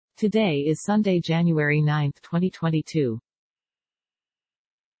Today is Sunday, January 9, 2022.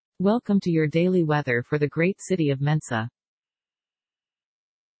 Welcome to your daily weather for the great city of Mensa.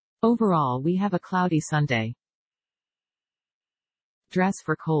 Overall, we have a cloudy Sunday. Dress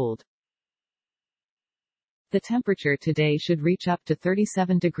for cold. The temperature today should reach up to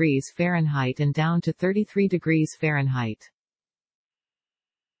 37 degrees Fahrenheit and down to 33 degrees Fahrenheit.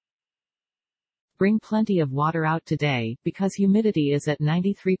 Bring plenty of water out today, because humidity is at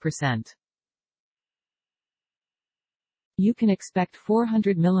 93%. You can expect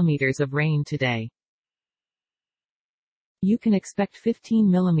 400 millimeters of rain today. You can expect 15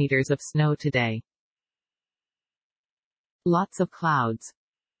 millimeters of snow today. Lots of clouds.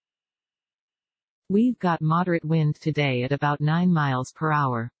 We've got moderate wind today at about 9 miles per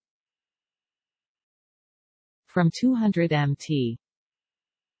hour. From 200 mt.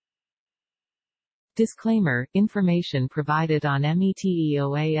 Disclaimer, information provided on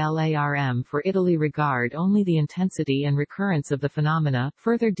METEOALARM for Italy regard only the intensity and recurrence of the phenomena.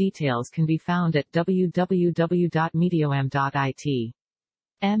 Further details can be found at www.meteoam.it.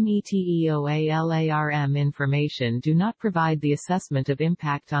 METEOALARM information do not provide the assessment of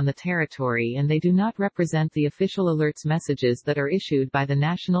impact on the territory and they do not represent the official alerts messages that are issued by the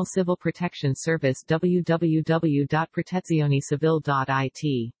National Civil Protection Service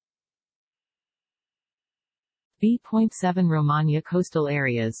www.protezionicivil.it. B.7 Romagna coastal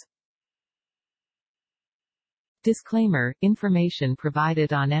areas. Disclaimer, information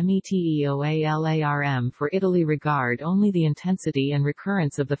provided on METEOALARM for Italy regard only the intensity and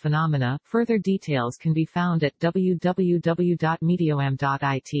recurrence of the phenomena. Further details can be found at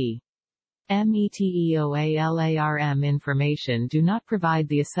www.meteoam.it. METEOALARM information do not provide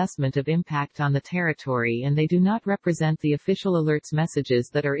the assessment of impact on the territory and they do not represent the official alerts messages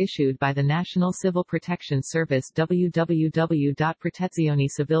that are issued by the National Civil Protection Service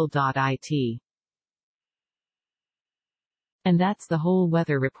www.protezionicivil.it. And that's the whole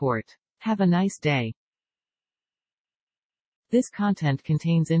weather report. Have a nice day. This content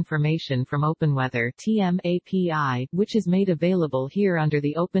contains information from OpenWeather (TM API), which is made available here under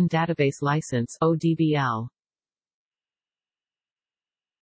the Open Database License (ODBL).